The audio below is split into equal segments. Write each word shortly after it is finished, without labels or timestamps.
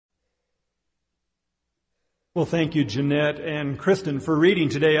Well, thank you, Jeanette and Kristen, for reading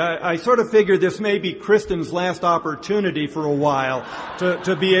today. I sort of figured this may be Kristen's last opportunity for a while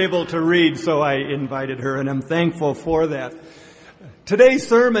to be able to read, so I invited her, and I'm thankful for that. Today's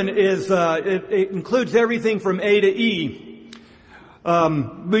sermon it includes everything from A to E.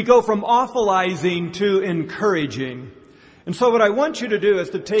 We go from awfulizing to encouraging. And so what I want you to do is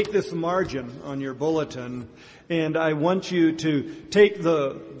to take this margin on your bulletin, and I want you to take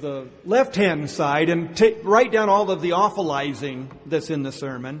the left-hand side and write down all of the awfulizing that's in the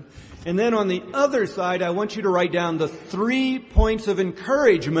sermon. And then on the other side, I want you to write down the 3 points of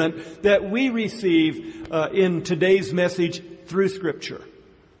encouragement that we receive in today's message through Scripture.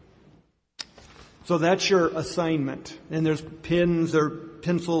 So that's your assignment. And there's pins or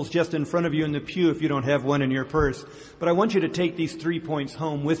pencils just in front of you in the pew if you don't have one in your purse. But I want you to take these 3 points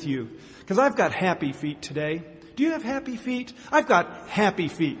home with you. Because I've got happy feet today. Do you have happy feet? I've got happy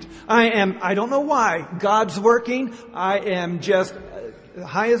feet. I don't know why. God's working. I am just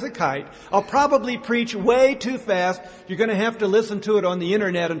high as a kite. I'll probably preach way too fast. You're going to have to listen to it on the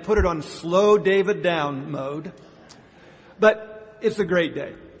internet and put it on slow David down mode. But it's a great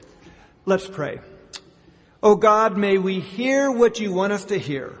day. Let's pray. Oh God, may we hear what you want us to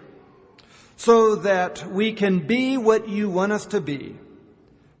hear so that we can be what you want us to be,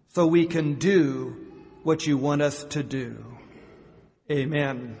 so we can do what you want us to do.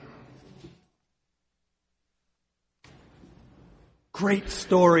 Amen. Great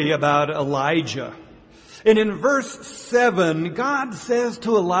story about Elijah. And in verse 7, God says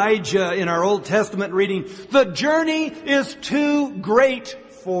to Elijah in our Old Testament reading, "The journey is too great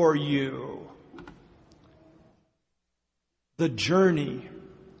for you." The journey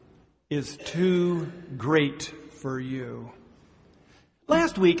is too great for you.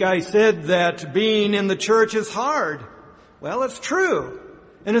 Last week I said that being in the church is hard. Well, it's true.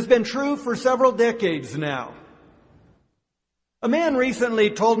 And it's been true for several decades now. A man recently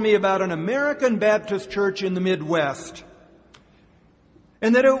told me about an American Baptist church in the Midwest.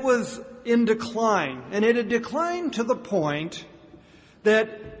 And that it was in decline. And it had declined to the point that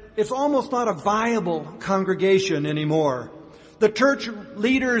it's almost not a viable congregation anymore. The church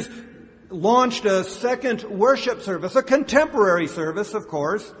leaders launched a second worship service, a contemporary service, of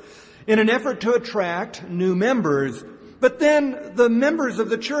course, in an effort to attract new members. But then the members of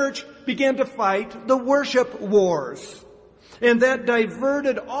the church began to fight the worship wars. And that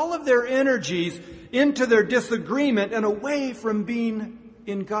diverted all of their energies into their disagreement and away from being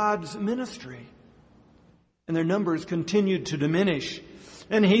in God's ministry. And their numbers continued to diminish.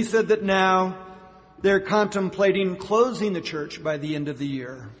 And he said that now they're contemplating closing the church by the end of the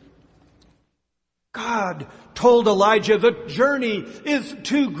year. God told Elijah, the journey is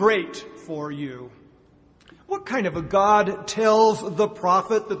too great for you. What kind of a God tells the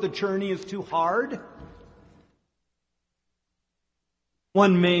prophet that the journey is too hard?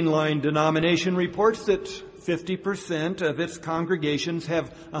 One mainline denomination reports that 50% of its congregations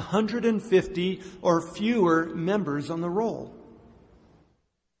have 150 or fewer members on the roll,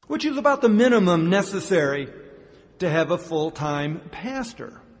 which is about the minimum necessary to have a full-time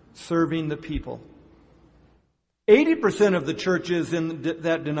pastor serving the people. 80% of the churches in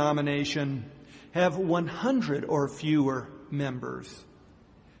that denomination have 100 or fewer members.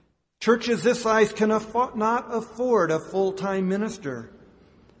 Churches this size cannot afford a full-time minister,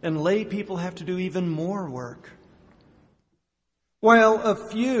 and lay people have to do even more work. While a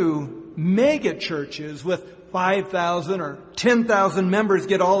few mega churches with 5,000 or 10,000 members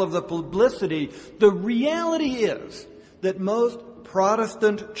get all of the publicity, the reality is that most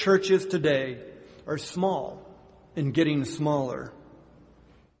Protestant churches today are small and getting smaller.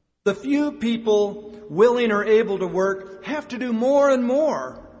 The few people willing or able to work have to do more and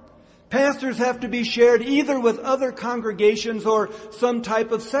more. Pastors have to be shared either with other congregations or some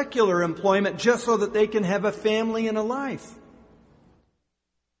type of secular employment just so that they can have a family and a life.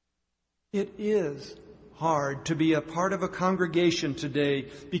 It is hard to be a part of a congregation today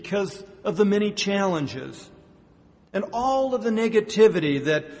because of the many challenges and all of the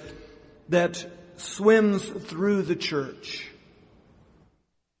negativity that swims through the church.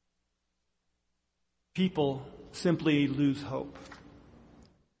 People simply lose hope.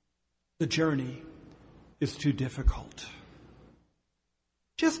 The journey is too difficult.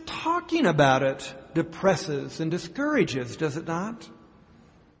 Just talking about it depresses and discourages, does it not?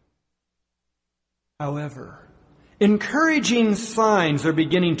 However, encouraging signs are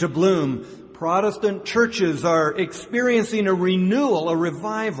beginning to bloom. Protestant churches are experiencing a renewal, a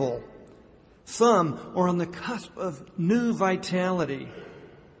revival. Some are on the cusp of new vitality.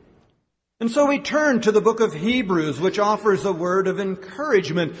 And so we turn to the book of Hebrews, which offers a word of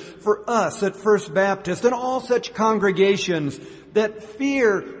encouragement for us at First Baptist and all such congregations that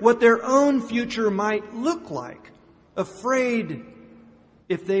fear what their own future might look like, afraid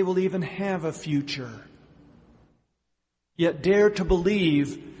if they will even have a future. Yet dare to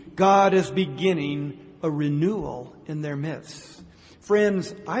believe God is beginning a renewal in their midst.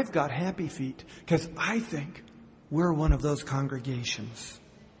 Friends, I've got happy feet because I think we're one of those congregations.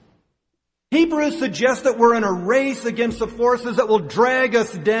 Hebrews suggests that we're in a race against the forces that will drag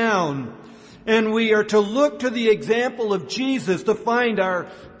us down. And we are to look to the example of Jesus to find our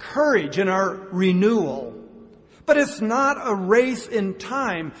courage and our renewal. But it's not a race in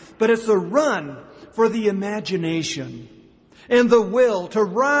time, but it's a run for the imagination and the will to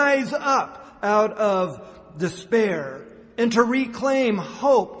rise up out of despair and to reclaim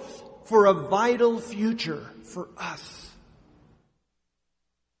hope for a vital future for us.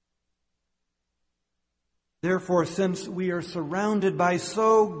 Therefore, since we are surrounded by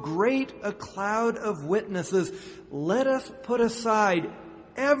so great a cloud of witnesses, let us put aside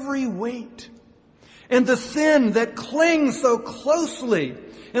every weight and the sin that clings so closely,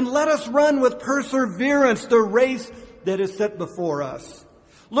 and let us run with perseverance the race that is set before us,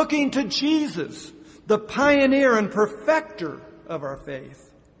 looking to Jesus, the pioneer and perfecter of our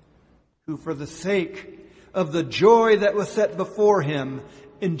faith, who for the sake of the joy that was set before him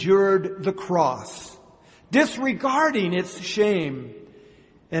endured the cross, disregarding its shame,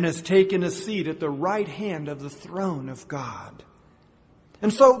 and has taken a seat at the right hand of the throne of God.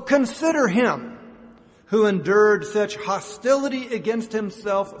 And so consider him who endured such hostility against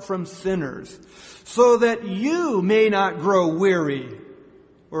himself from sinners, so that you may not grow weary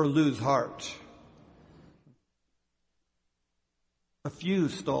or lose heart. A few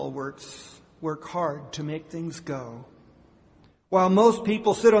stalwarts work hard to make things go, while most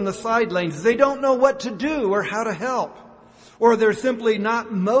people sit on the sidelines. They don't know what to do or how to help, or they're simply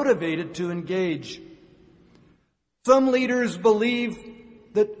not motivated to engage. Some leaders believe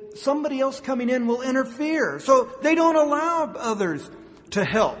that somebody else coming in will interfere, so they don't allow others to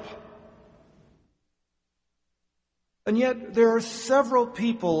help. And yet there are several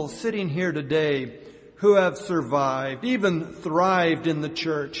people sitting here today who have survived, even thrived in the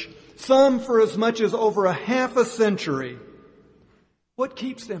church, some for as much as over a half a century. What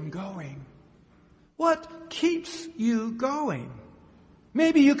keeps them going? What keeps you going?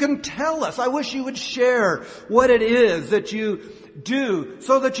 Maybe you can tell us. I wish you would share what it is that you do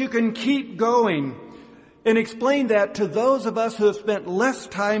so that you can keep going, and explain that to those of us who have spent less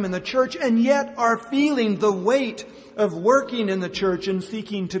time in the church and yet are feeling the weight of working in the church and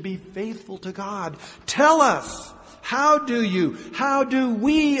seeking to be faithful to God. Tell us, how do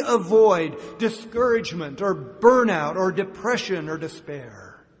we avoid discouragement or burnout or depression or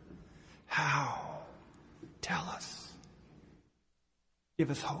despair? How? Tell us. Give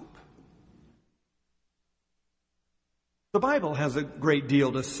us hope. The Bible has a great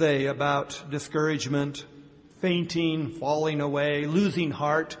deal to say about discouragement, fainting, falling away, losing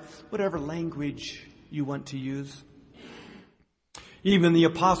heart, whatever language you want to use. Even the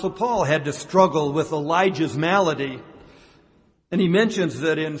Apostle Paul had to struggle with Elijah's malady. And he mentions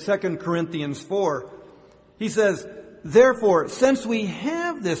that in 2 Corinthians 4. He says, "Therefore, since we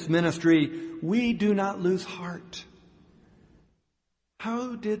have this ministry, we do not lose heart."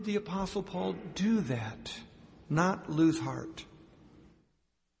 How did the Apostle Paul do that? Not lose heart.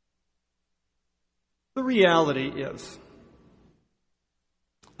 The reality is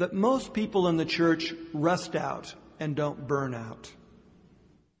that most people in the church rust out and don't burn out.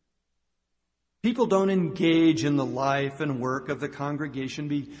 People don't engage in the life and work of the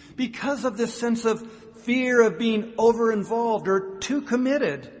congregation because of this sense of fear of being over-involved or too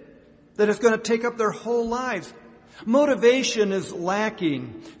committed, that it's going to take up their whole lives. Motivation is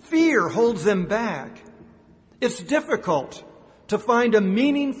lacking. Fear holds them back. It's difficult to find a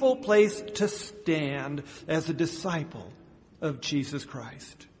meaningful place to stand as a disciple of Jesus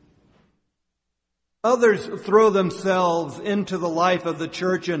Christ. Others throw themselves into the life of the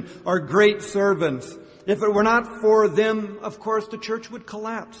church and are great servants. If it were not for them, of course, the church would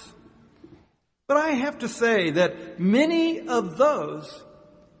collapse. But I have to say that many of those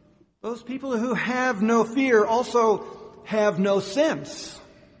people who have no fear also have no sense.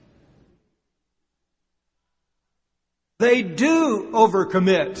 They do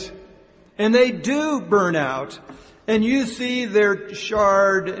overcommit, and they do burn out, and you see their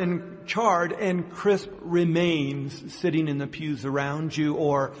charred and crisp remains sitting in the pews around you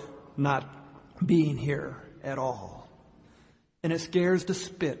or not being here at all. And it scares the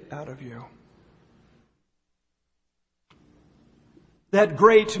spit out of you. That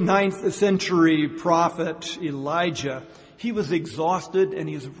great 9th century prophet Elijah, he was exhausted and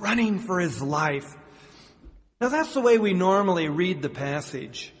he's running for his life. Now that's the way we normally read the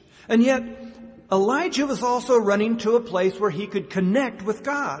passage. And yet Elijah was also running to a place where he could connect with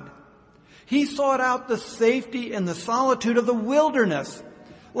God. He sought out the safety and the solitude of the wilderness,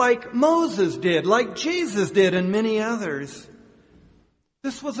 like Moses did, like Jesus did, and many others.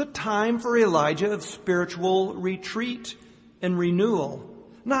 This was a time for Elijah of spiritual retreat and renewal,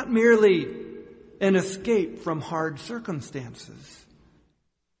 not merely an escape from hard circumstances.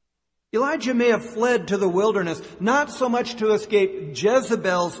 Elijah may have fled to the wilderness, not so much to escape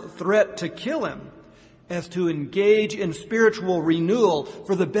Jezebel's threat to kill him, as to engage in spiritual renewal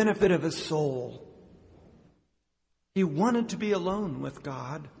for the benefit of his soul. He wanted to be alone with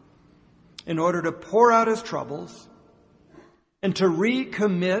God in order to pour out his troubles and to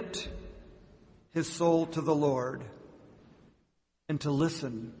recommit his soul to the Lord and to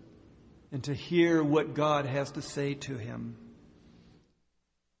listen and to hear what God has to say to him.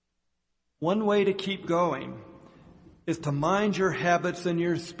 One way to keep going is to mind your habits and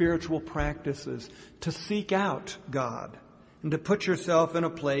your spiritual practices, to seek out God, and to put yourself in a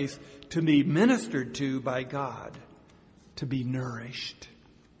place to be ministered to by God, to be nourished.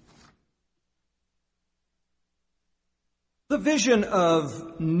 The vision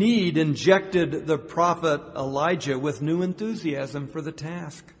of need injected the prophet Elijah with new enthusiasm for the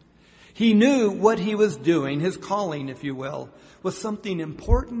task. He knew what he was doing, his calling, if you will, was something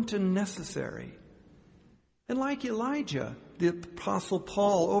important and necessary. And like Elijah, the Apostle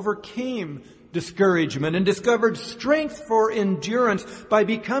Paul overcame discouragement and discovered strength for endurance by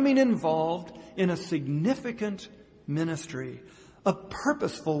becoming involved in a significant ministry, a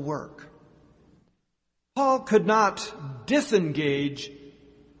purposeful work. Paul could not disengage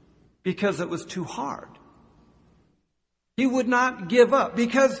because it was too hard. He would not give up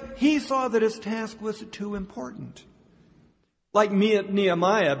because he saw that his task was too important. Like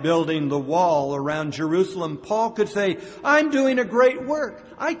Nehemiah building the wall around Jerusalem, Paul could say, I'm doing a great work.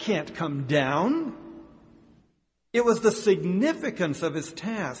 I can't come down. It was the significance of his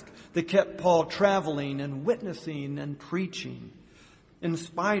task that kept Paul traveling and witnessing and preaching in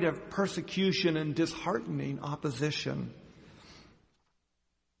spite of persecution and disheartening opposition.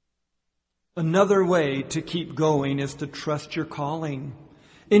 Another way to keep going is to trust your calling.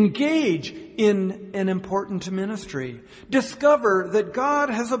 Engage in an important ministry. Discover that God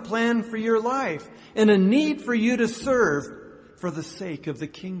has a plan for your life and a need for you to serve for the sake of the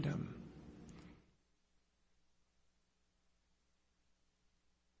kingdom.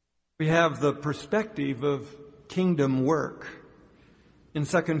 We have the perspective of kingdom work. In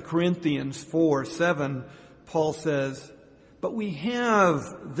 2 Corinthians 4:7, Paul says, but we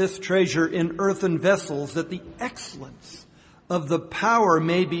have this treasure in earthen vessels, that the excellence of the power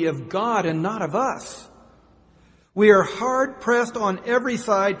may be of God and not of us. We are hard pressed on every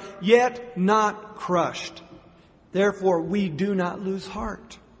side, yet not crushed. Therefore, we do not lose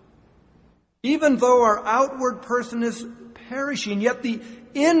heart. Even though our outward person is perishing, yet the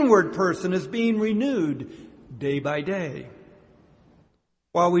inward person is being renewed day by day.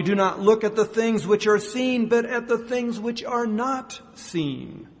 While we do not look at the things which are seen, but at the things which are not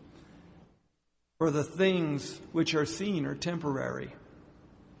seen. For the things which are seen are temporary,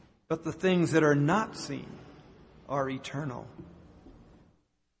 but the things that are not seen are eternal.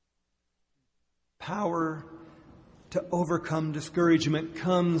 Power to overcome discouragement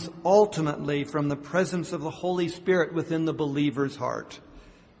comes ultimately from the presence of the Holy Spirit within the believer's heart,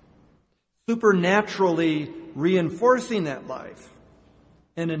 supernaturally reinforcing that life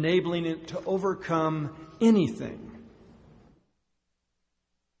and enabling it to overcome anything.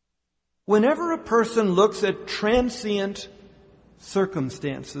 Whenever a person looks at transient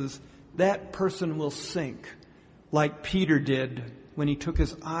circumstances, that person will sink, like Peter did when he took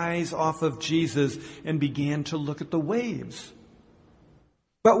his eyes off of Jesus and began to look at the waves.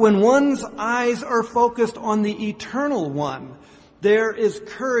 But when one's eyes are focused on the eternal one, there is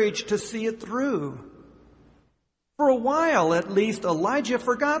courage to see it through. For a while, at least, Elijah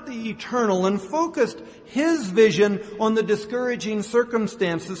forgot the eternal and focused his vision on the discouraging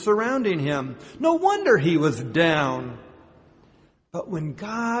circumstances surrounding him. No wonder he was down. But when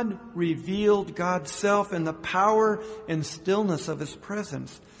God revealed God's self in the power and stillness of his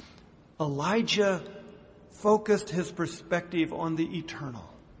presence, Elijah focused his perspective on the eternal.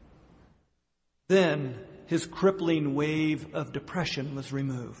 Then his crippling wave of depression was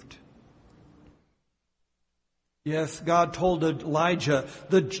removed. Yes, God told Elijah,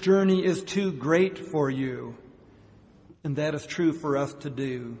 the journey is too great for you. And that is true for us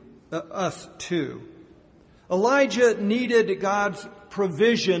too. Elijah needed God's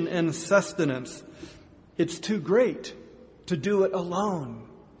provision and sustenance. It's too great to do it alone.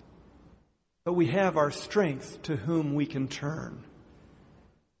 But we have our strength to whom we can turn.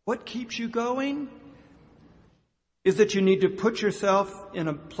 What keeps you going is that you need to put yourself in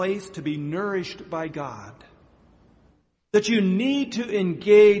a place to be nourished by God. That you need to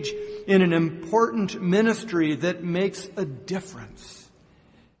engage in an important ministry that makes a difference.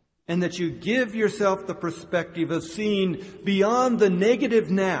 And that you give yourself the perspective of seeing beyond the negative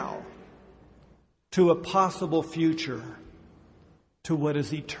now to a possible future, to what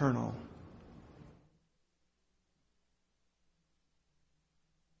is eternal.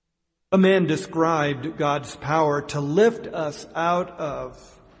 A man described God's power to lift us out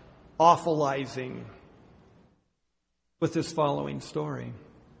of awfulizing with this following story.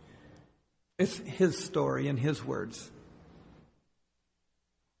 It's his story in his words.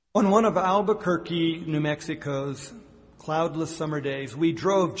 On one of Albuquerque, New Mexico's cloudless summer days, we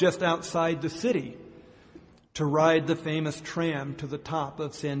drove just outside the city to ride the famous tram to the top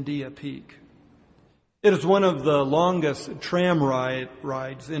of Sandia Peak. It is one of the longest tram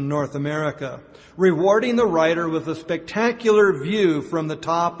rides in North America, rewarding the rider with a spectacular view from the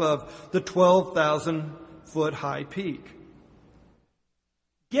top of the 12,000-foot high peak.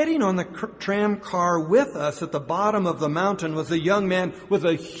 Getting on the tram car with us at the bottom of the mountain was a young man with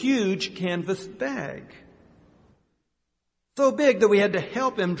a huge canvas bag. So big that we had to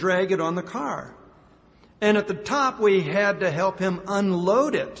help him drag it on the car. And at the top we had to help him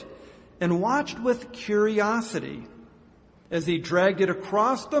unload it, and watched with curiosity as he dragged it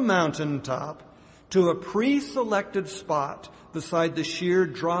across the mountaintop to a pre-selected spot beside the sheer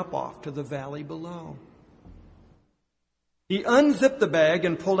drop-off to the valley below. He unzipped the bag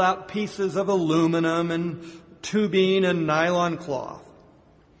and pulled out pieces of aluminum and tubing and nylon cloth.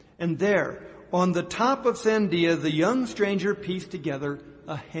 And there, on the top of Sandia, the young stranger pieced together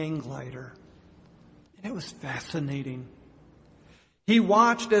a hang glider. And it was fascinating. He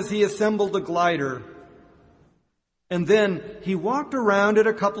watched as he assembled the glider, and then he walked around it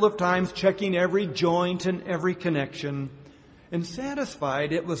a couple of times, checking every joint and every connection, and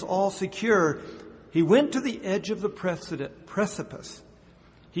satisfied it was all secure, he went to the edge of the precipice.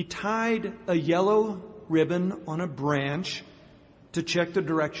 He tied a yellow ribbon on a branch to check the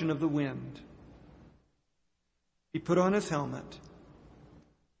direction of the wind. He put on his helmet,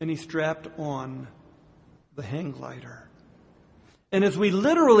 and he strapped on the hang glider. And as we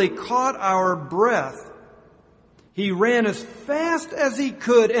literally caught our breath, he ran as fast as he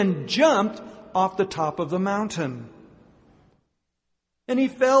could and jumped off the top of the mountain. And he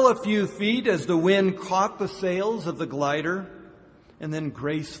fell a few feet as the wind caught the sails of the glider, and then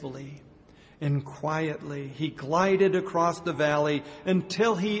gracefully and quietly he glided across the valley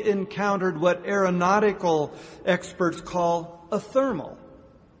until he encountered what aeronautical experts call a thermal.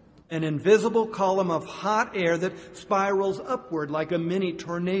 An invisible column of hot air that spirals upward like a mini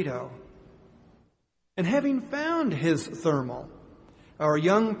tornado. And having found his thermal, our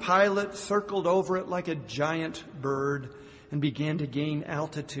young pilot circled over it like a giant bird and began to gain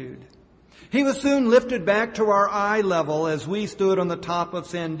altitude. He was soon lifted back to our eye level as we stood on the top of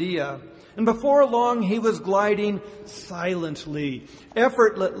Sandia. And before long, he was gliding silently,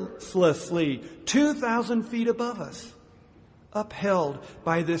 effortlessly, 2,000 feet above us, upheld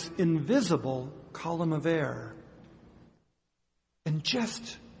by this invisible column of air. And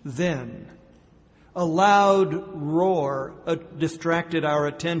just then, a loud roar distracted our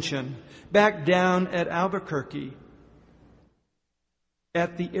attention. Back down at Albuquerque,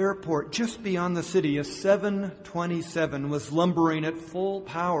 at the airport just beyond the city, a 727 was lumbering at full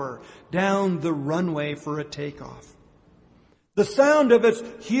power down the runway for a takeoff. The sound of its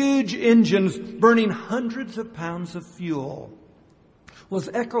huge engines burning hundreds of pounds of fuel was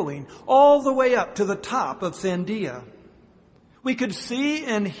echoing all the way up to the top of Sandia. We could see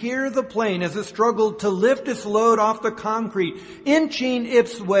and hear the plane as it struggled to lift its load off the concrete, inching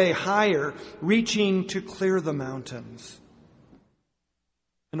its way higher, reaching to clear the mountains.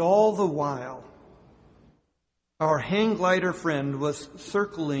 And all the while, our hang glider friend was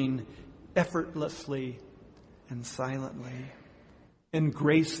circling effortlessly and silently and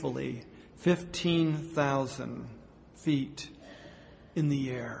gracefully 15,000 feet in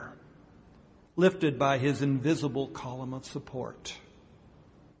the air, lifted by his invisible column of support.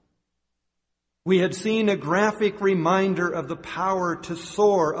 We had seen a graphic reminder of the power to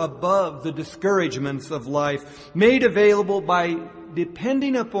soar above the discouragements of life, made available by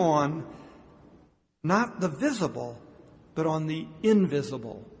depending upon not the visible, but on the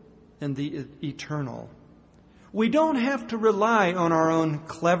invisible and the eternal. We don't have to rely on our own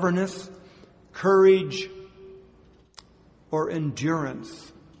cleverness, courage, or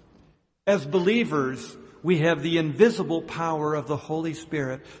endurance. As believers, we have the invisible power of the Holy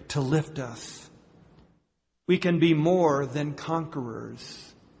Spirit to lift us. We can be more than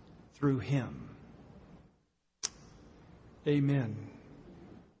conquerors through Him. Amen.